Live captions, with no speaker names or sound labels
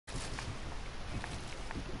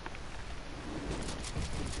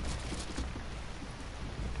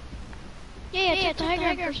Yeah, it's a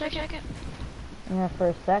tiger for a second. Yeah, for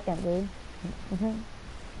a second, dude.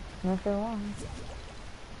 Not for long.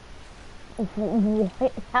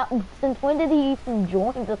 What? How, since when did he even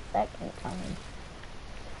join the second time?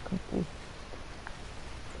 Confused.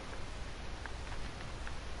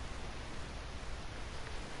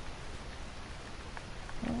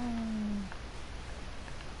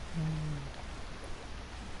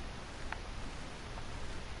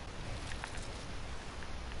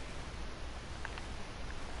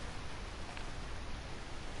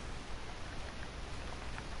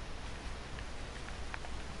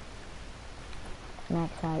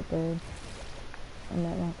 Max height, dude. I'm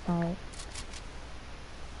at max height.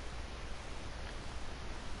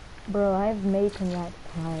 Bro, I've made him max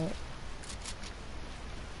height.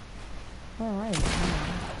 Where are you?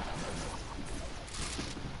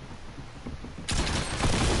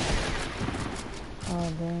 Oh,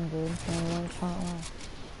 dang, dude. Only one shot left.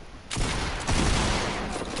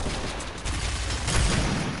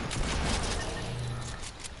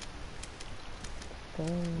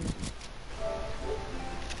 Dude.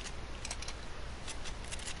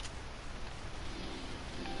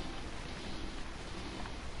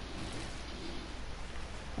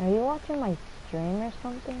 Are you watching my stream or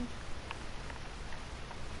something?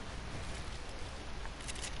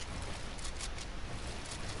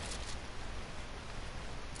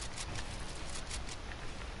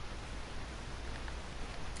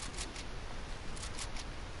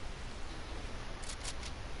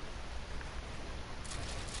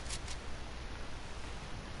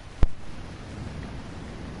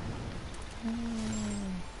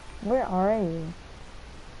 Where are you?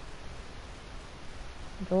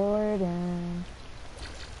 Jordan.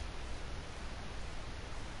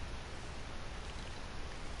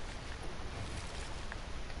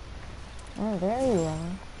 Oh, there you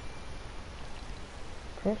are.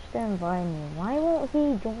 Krista invited me. Why won't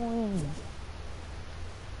he join?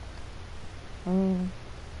 I mean...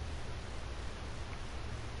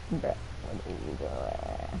 Bruh, what are you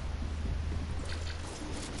doing?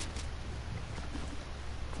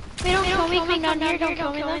 Wait, don't kill me, come down here, don't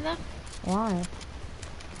kill me though. Why?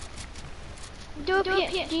 Do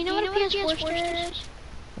you know what a PS4 is?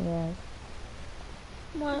 Yes.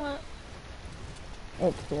 What?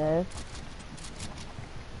 It's this.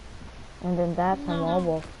 And then that's a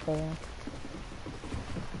mobile player.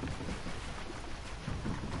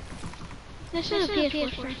 This is a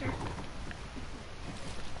PS4.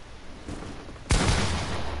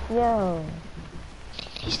 Yo.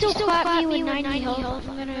 He still clapped me with 90 health.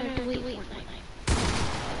 I'm gonna delete Fortnite.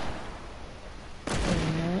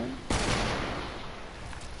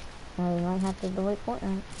 Now we might have to delete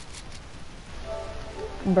Fortnite.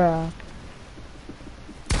 Bruh.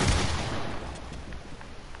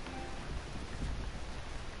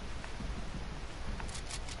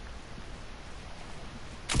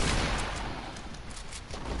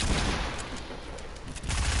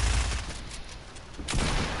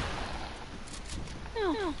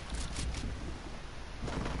 No.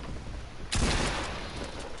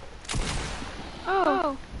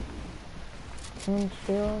 Oh.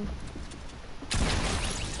 Windshield.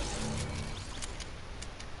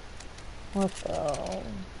 Let's go.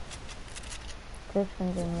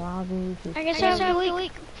 Kristen's in lobby. I guess I have to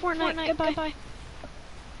delete Fortnite. Goodbye.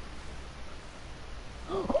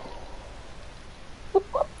 Oh,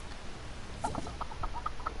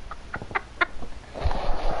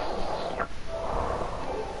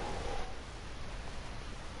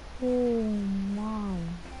 Mom.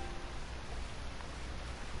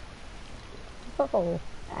 Oh,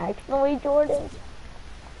 actually, Jordan?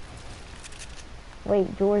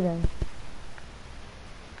 Wait, Jordan.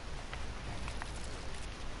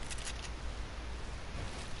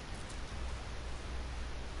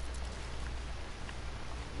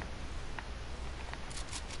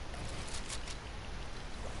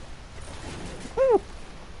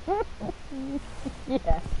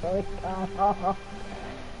 Yes, really calm.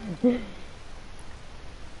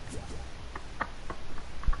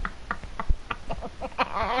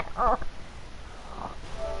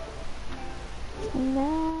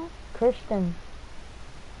 No, Kristen.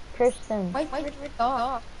 Why did it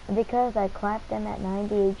off? Because I clapped him at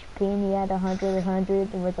 90 HP and he had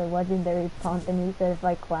 100 with a legendary pump, and he said if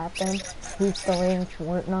I clap him, he's throwing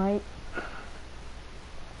Fortnite.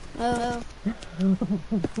 Oh.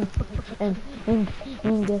 and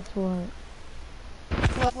guess what?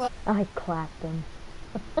 What? I clapped him.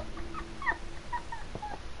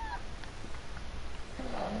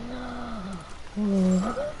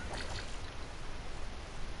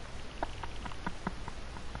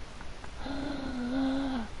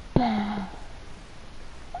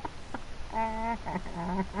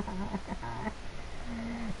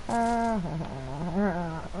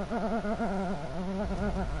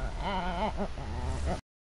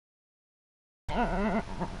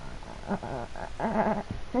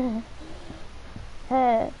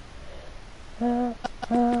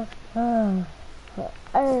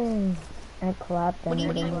 I clapped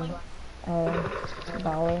him.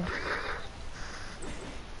 Dollar.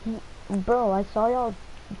 Bro, I saw you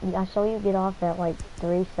get off at like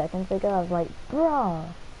 3 seconds ago. I was like, bro,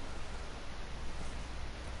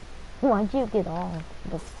 why'd you get off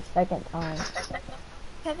the second time?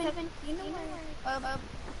 Kevin, you know where,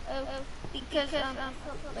 because,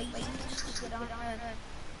 lazy to get on, I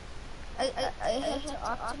had to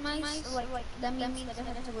optimize, like, that means that I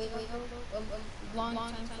had to wait a long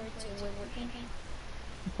time for it to work.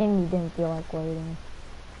 And you didn't feel like waiting.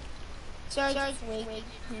 So I just waited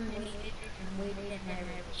and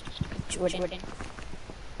Jordan.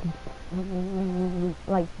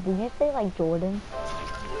 Like, did you say like Jordan?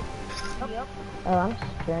 Yep. Oh, I'm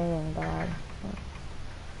streaming, dog.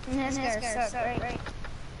 That's right?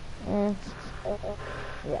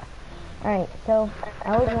 Yeah. Alright, so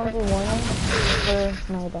I was 1v1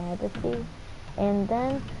 for my dad to see, and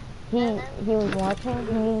then he was watching,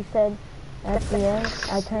 and he said, at the end,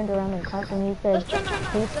 I turned around and clapped, and he said, he was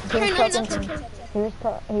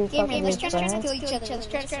talking to his friend.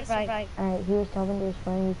 Alright, he was talking to his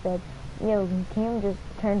friend, he said, yo, Cam just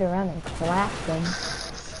turned around and clapped him.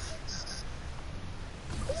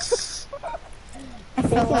 I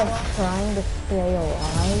think he was trying to stay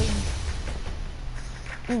alive.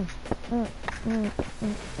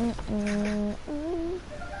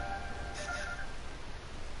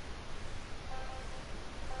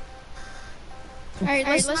 Alright,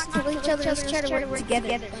 let's kill each other. Let's try to work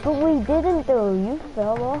together. But we didn't though. You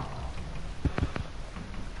fell off.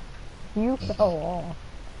 You fell off.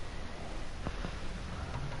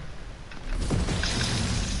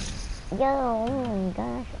 Yo, oh my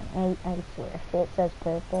gosh. I swear, if it says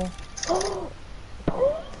purple.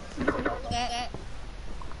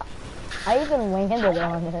 I even landed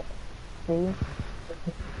on it. See?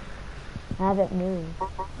 I haven't moved.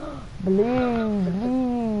 Blue.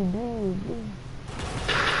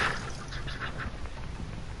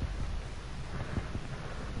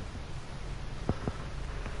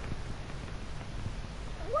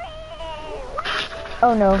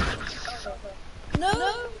 Oh no. No!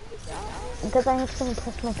 Because I accidentally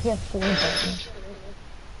pressed my PS4 button.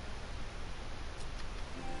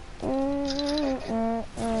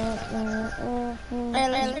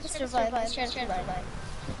 Let's survive. Let's try to survive.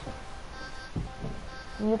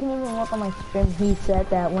 You can even look on my stream. He said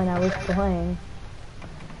that when I was playing.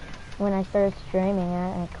 When I started streaming,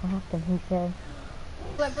 I clapped and he said,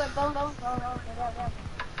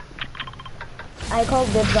 I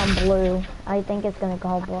called dibs on blue. I think it's gonna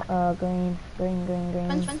call green. Green.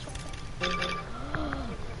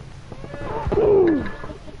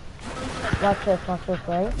 Watch this,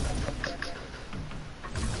 right?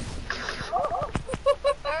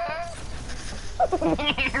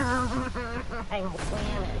 I'm planning.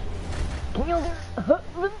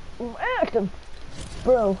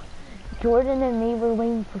 Bro, Jordan and me were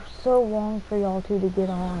waiting for so long for y'all two to get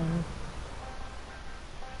on.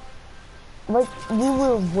 Like, we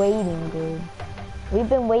were waiting, dude. We've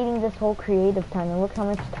been waiting this whole creative time, and look how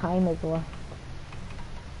much time is left.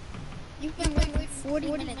 You've been waiting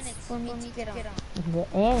 40 minutes for me to get on.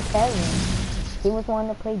 And Kevin. He was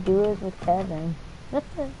wanting to play duos with Kevin.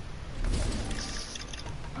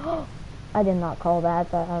 I did not call that,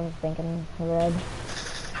 but I was thinking red.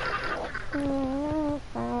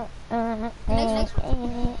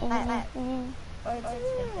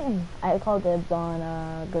 I called dibs on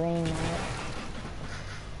green.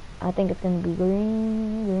 I think it's gonna be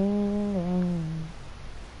green.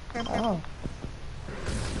 Oh.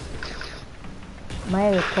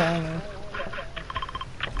 Mine is calling me.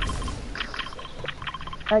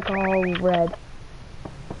 I call red.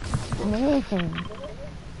 Amazing.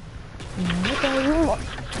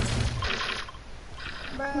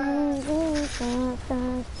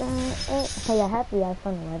 Hey, I have the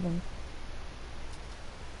iPhone 11.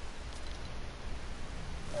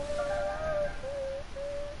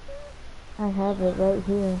 I have it right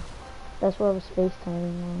here. That's what I was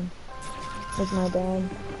FaceTiming on with my dad.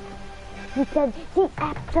 He said he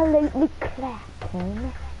absolutely clapped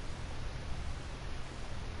him.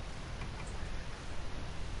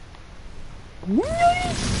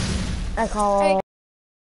 I call.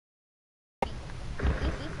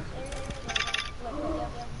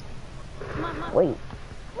 Wait.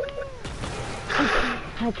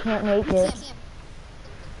 I can't make it.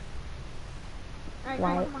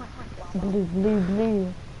 White.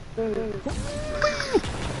 Blue.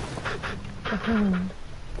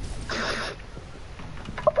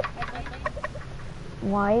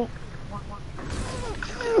 White.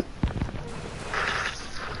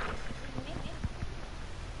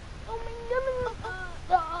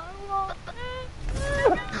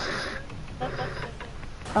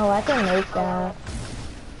 Oh, I can make that.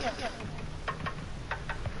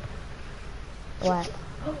 What?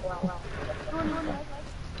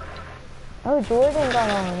 Oh, Jordan got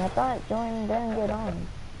on. I thought Jordan didn't get on.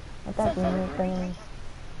 I thought you were saying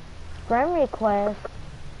friend request.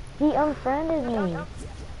 He unfriended me.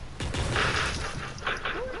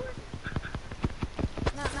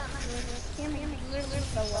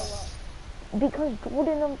 Because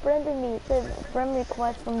Jordan unfriended me. It said friend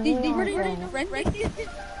request from Neon.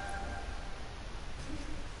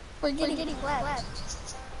 We're getting clapped.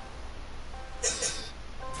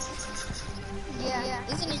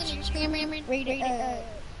 Yeah. Isn't it your camera rated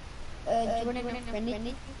Jordan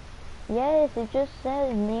unfriended? Yes, it just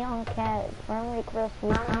says Neon Cat friend request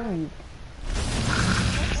received.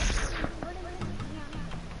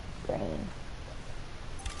 Green.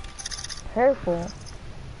 Purple.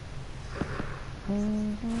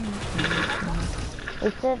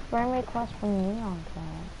 It said friend request from Neon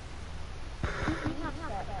Cat.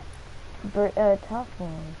 Tough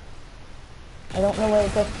one. I don't know what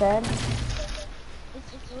it just said.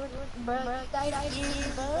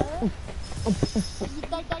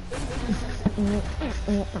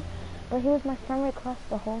 But he was my friend request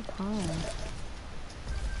the whole time.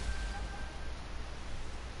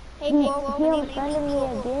 He unfriended me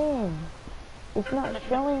again. It's not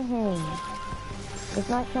showing him. It's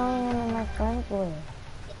not showing him in my friends list.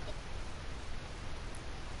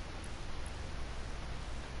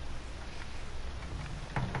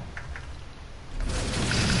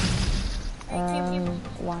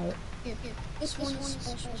 White. This one is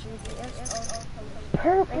special.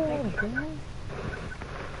 Purple again?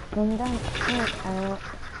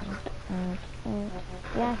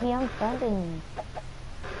 Yeah, he unfriended me.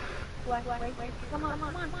 Come on.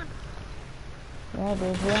 Yeah,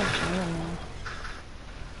 dude, he unfriended me.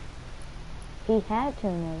 He had to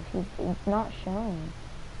know. It's not showing.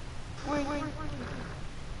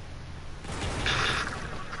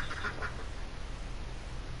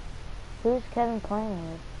 Who's Kevin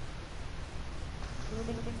playing with?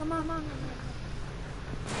 Come on.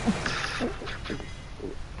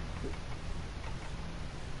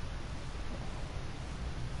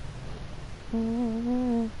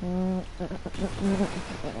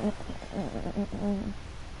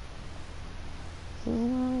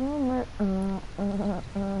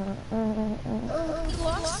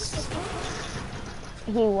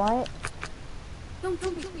 He what? Don't.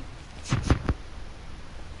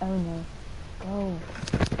 Oh no. Go.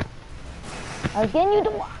 I was getting you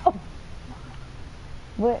to. Oh.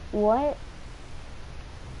 What?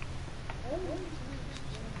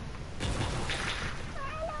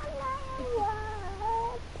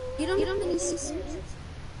 You don't need to.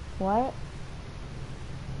 What?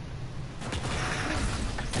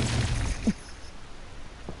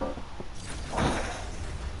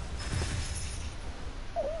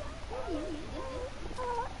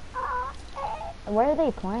 Where are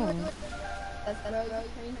they playing?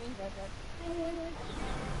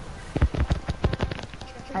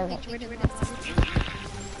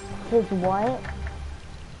 His what?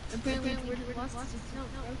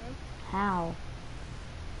 How?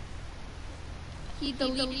 He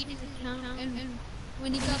deleted his account, and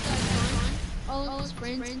when he got back on, all of his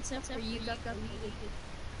friends except for you got deleted.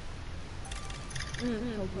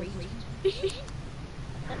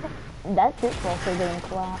 That's his fault for getting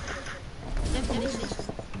clapped.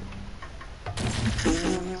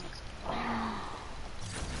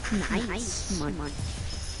 Nice. Come on.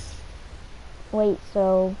 Wait,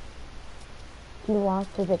 so he lost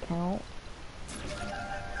his account?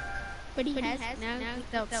 But he has now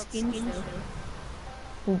without skins though.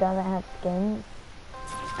 He doesn't have skins?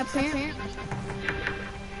 Apparently.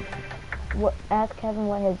 Ask Kevin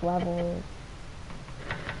what his level is.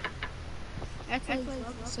 That's why his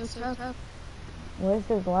level is so tough. What is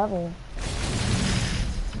his level?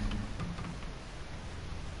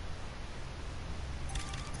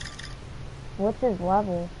 What's his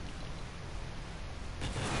level?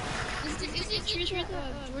 Is it true that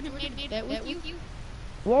Jordan made a bet with you?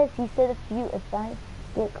 Yes, he said if I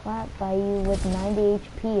get clapped by you with 90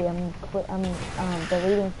 HP, I'm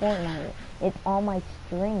deleting Fortnite. It's on my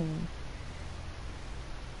stream.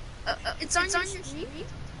 It's on your stream?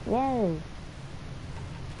 Yes.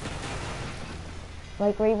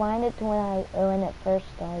 Like rewind it to when it first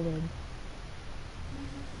started.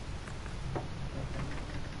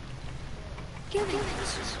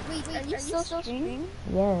 Wait, are you still streaming?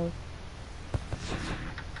 Yes.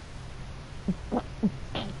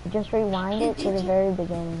 Just rewind it to the very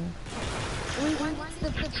beginning.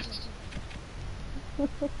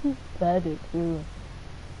 That is true.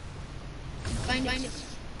 Find it.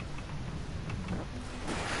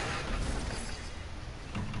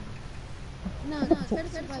 No, it's better to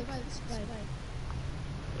survive.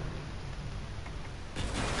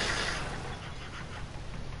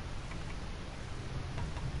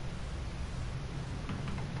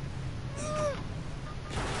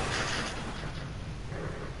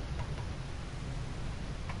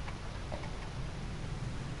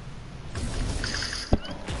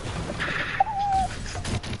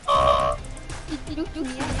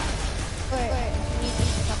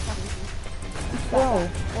 Whoa.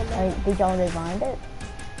 Did y'all rewind it?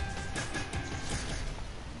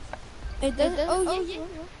 It does. Oh yeah.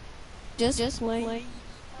 Just play.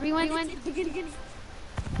 Rewind.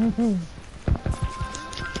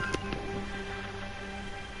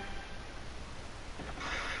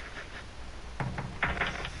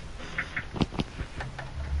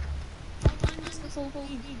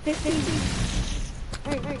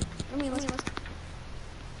 Alright. Let's.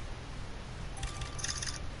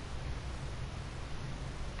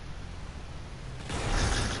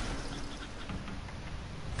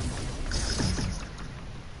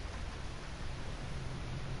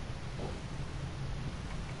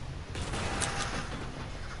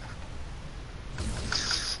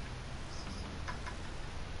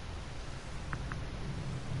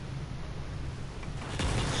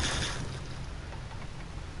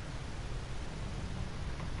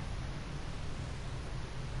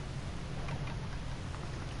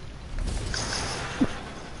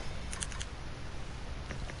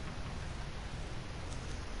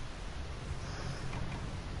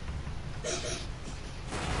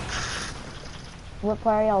 What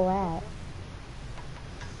part are y'all at?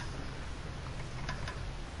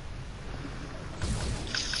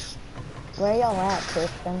 Where are y'all at,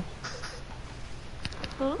 Kristen?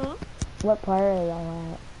 Huh? What part are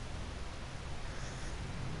y'all at?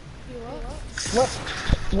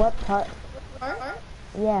 What part?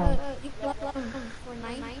 Yeah. You play for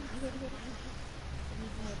 9.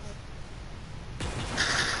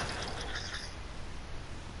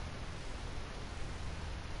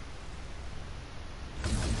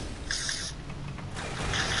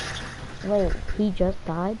 Wait, he just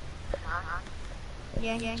died?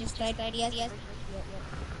 Yeah, he just died. Yes.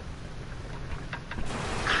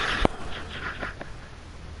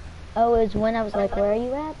 Oh, it's when I was like, where are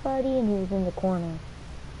you at, buddy? And he was in the corner.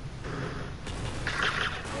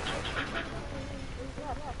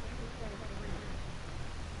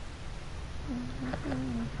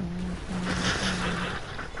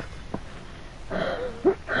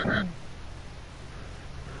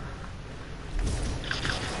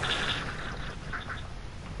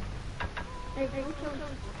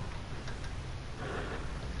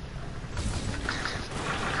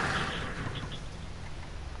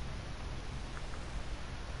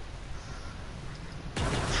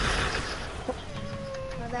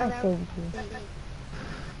 I saved you.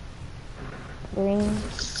 Green.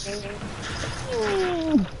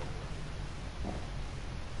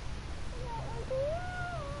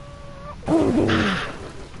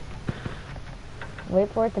 Wait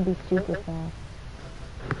for it to be super fast.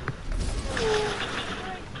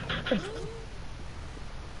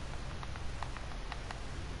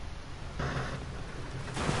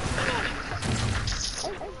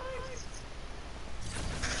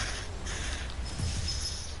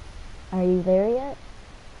 Are you there yet?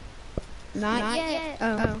 Not yet.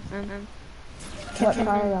 What part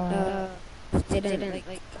are y'all at? Didn't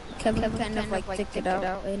like Kevin kind of like ticked it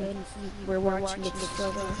out, and we're watching it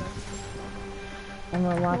still. And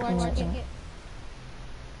we're watching it now.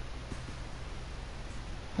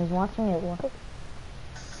 He's watching it what?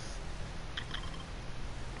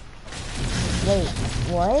 Wait,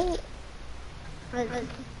 what?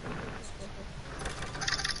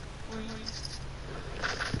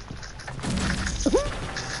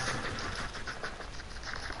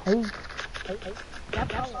 Hey.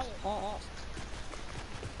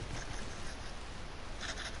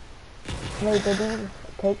 Wait, did he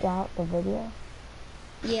take out the video?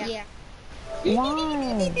 Yeah.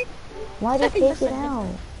 Why? Why did he take it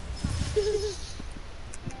out?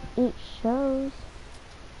 It shows.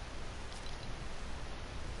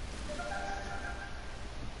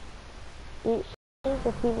 It shows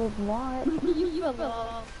if he was watched.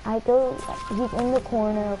 I go, he's in the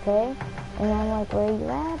corner, okay? And I'm like, where you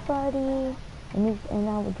at, buddy? And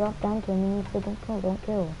I would drop down to him and he said, don't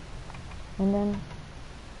kill. And then...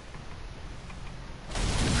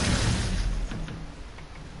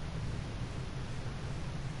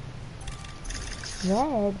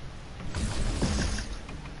 Red.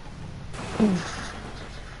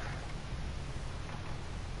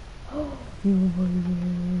 You were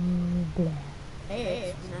black.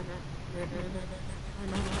 Hey.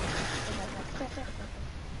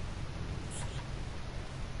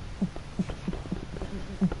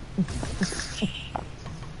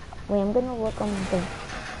 Wait, I'm gonna look on the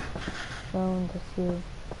phone to see.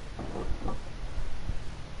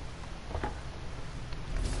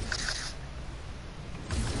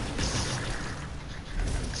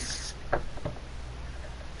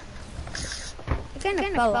 It kind of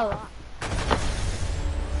fell off.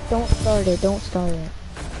 Don't start it, don't start it.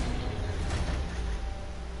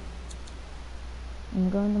 I'm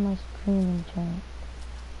going to my screen and chat.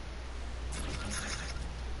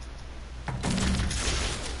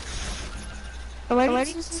 Why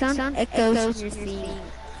does it sound echoes in your theme?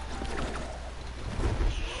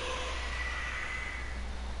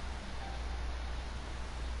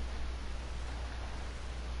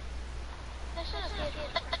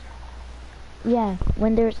 Yeah,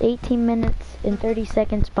 when there's 18 minutes and 30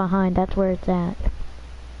 seconds behind, that's where it's at.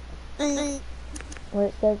 Where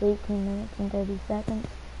it says 18 minutes and 30 seconds,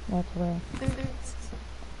 that's where.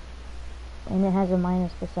 And it has a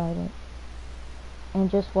minus beside it.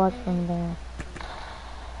 And just watch from there.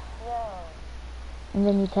 And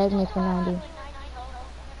then you tag me for 90.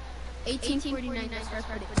 1849, that's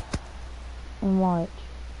right. And watch.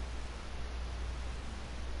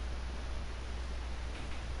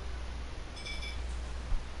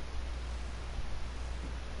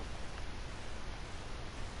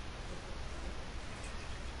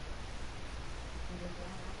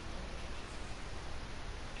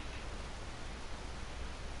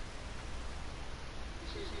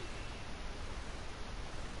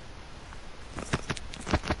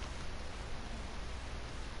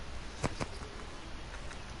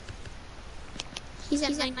 He's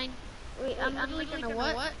at 9. Wait, I'm literally gonna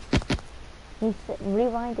what?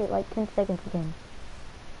 Rewind it like 10 seconds again.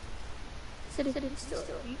 Said it's still,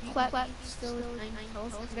 you clap still with 9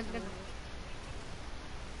 health.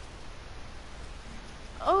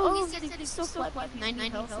 Oh, he said it's still clap with 90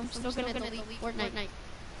 health. I'm still gonna delete Fortnite.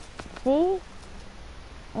 See?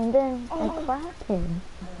 And then I clapped him.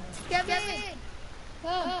 Kevin!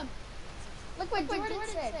 Come! Look what Jordan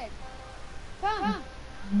said. Come!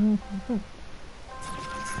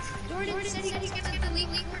 Jordan said he was gonna delete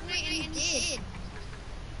Fortnite and he did.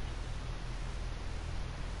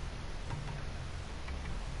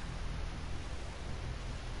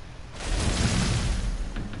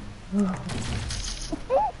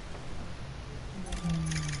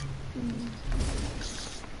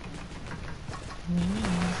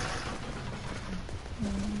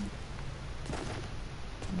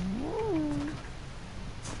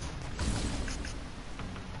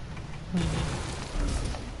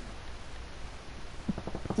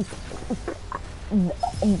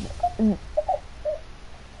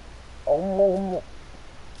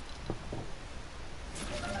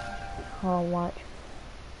 Oh, watch.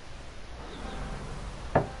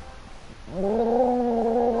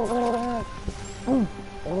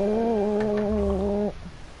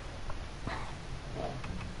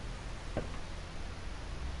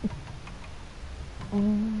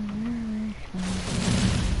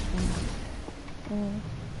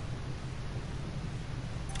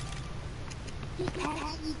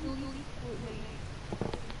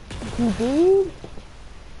 You did?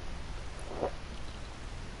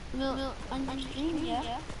 No, I'm streaming,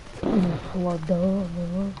 yeah. Well, duh.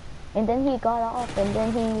 And then he got off, and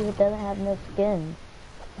then he doesn't have no skin.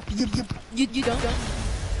 You don't?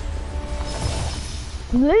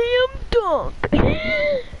 Slam dunk!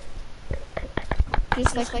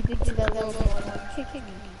 Just like we did that little kicking.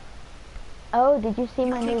 Oh, did you see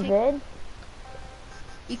my new vid?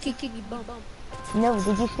 You kicking me bump. No,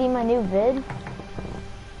 did you see my new vid?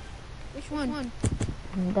 Which one?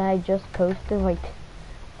 That I just posted, like,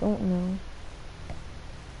 don't know.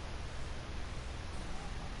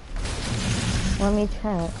 Let me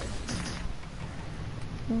check.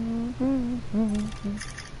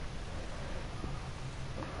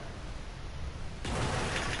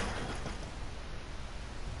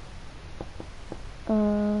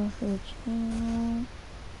 Your channel.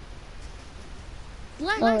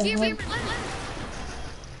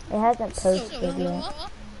 It hasn't posted yet.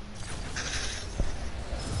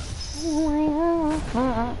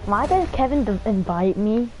 Why does Kevin invite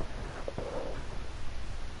me?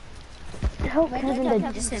 Tell Kevin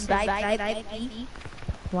to just invite me.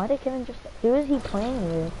 Why did Kevin just? Who is he playing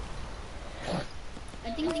with?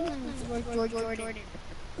 I think it's Jordan.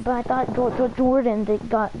 But I thought Jordan that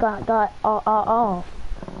got off.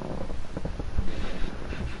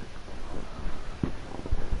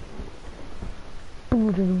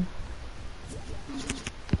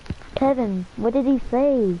 Kevin, what did he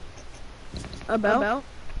say? About?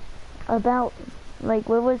 About, like,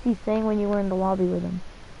 what was he saying when you were in the lobby with him?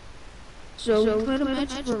 So we played a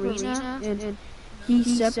match of arena, and he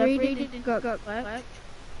separated and got clapped.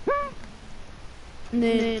 And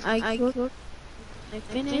then I cooked, I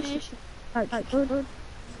finished, got killed,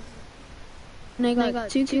 and I got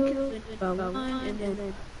 2 kills, and about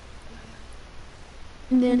 1,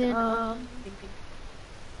 and then,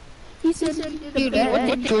 he said, dude,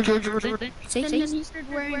 saying he started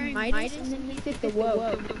wearing Midas, and then he picked the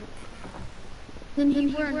whoa. Then he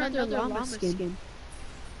wore another llama skin.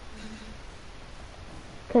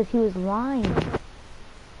 Because he was lying.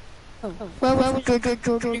 Oh. Well,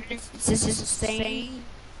 Jordan, this is insane.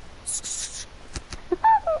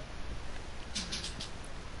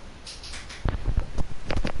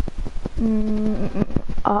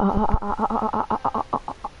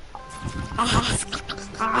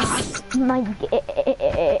 My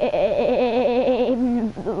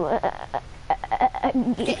game.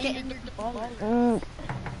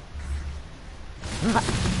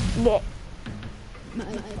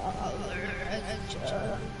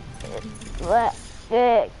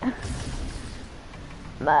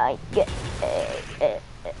 My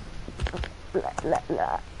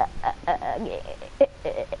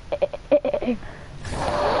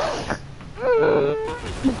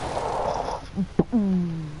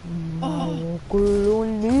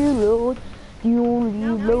the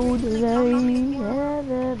only road that I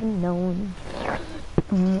have ever known.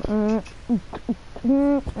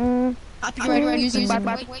 Copyright music, by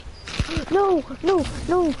No,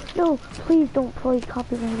 please don't play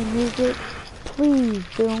copyrighted music. Please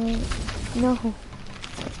don't. No.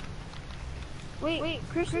 Wait,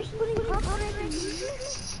 Chris putting copyrighted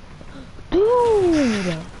music?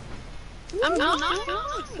 Dude! I'm not.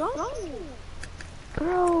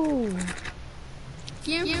 Bro!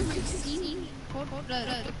 Yeah, I'm 16. Hold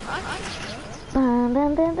the Dun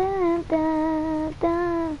dun dun dun dun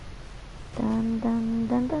dun. Dun dun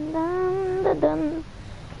dun dun dun dun dun.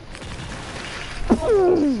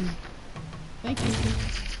 Thank you.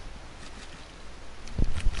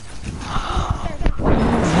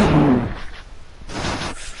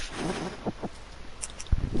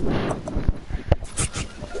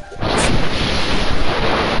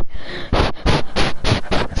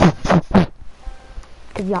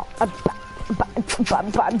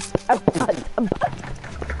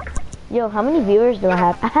 Yo, how many viewers do I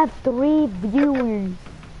have? I have 3 viewers.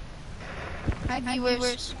 Hi,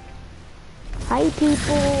 viewers. Hi,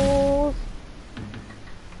 people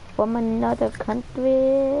from another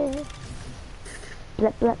country.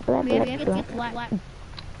 Blah blah blah blah blah.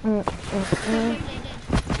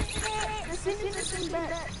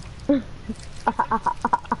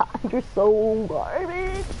 You're so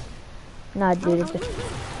garbage. Nah, dude,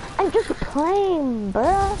 I'm just playing,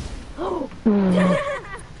 bruh.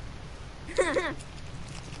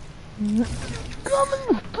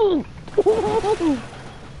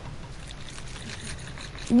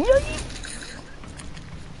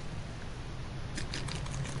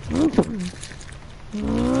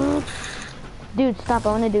 Dude, stop, I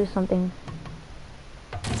wanna do something.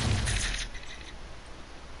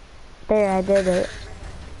 There, I did it.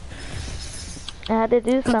 I had to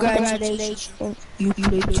do something. Congratulations. You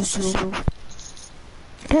played too slow.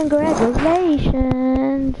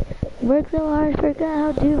 Congratulations. Work so hard, forgot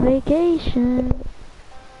how to vacation.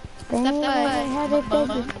 Dang, I had a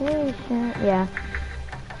vacation. Yeah.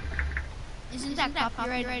 Isn't that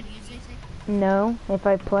copyrighted music? No, if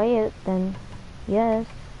I play it, then yes.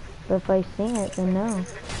 But if I sing it, then no.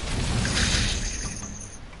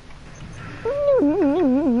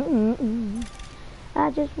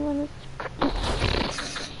 I just wanna.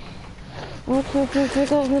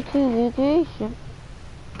 Vacation.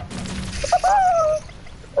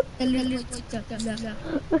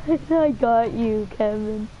 I got you,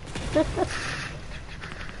 Kevin.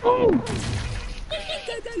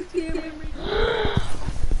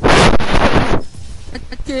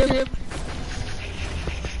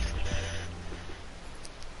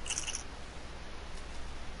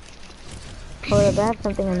 Hold up, I have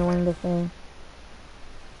something annoying to say.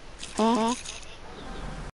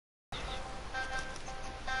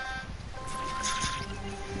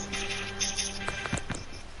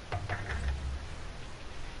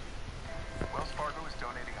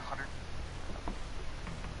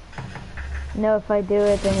 No, if I do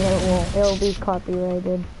it, then it'll be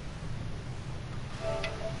copyrighted.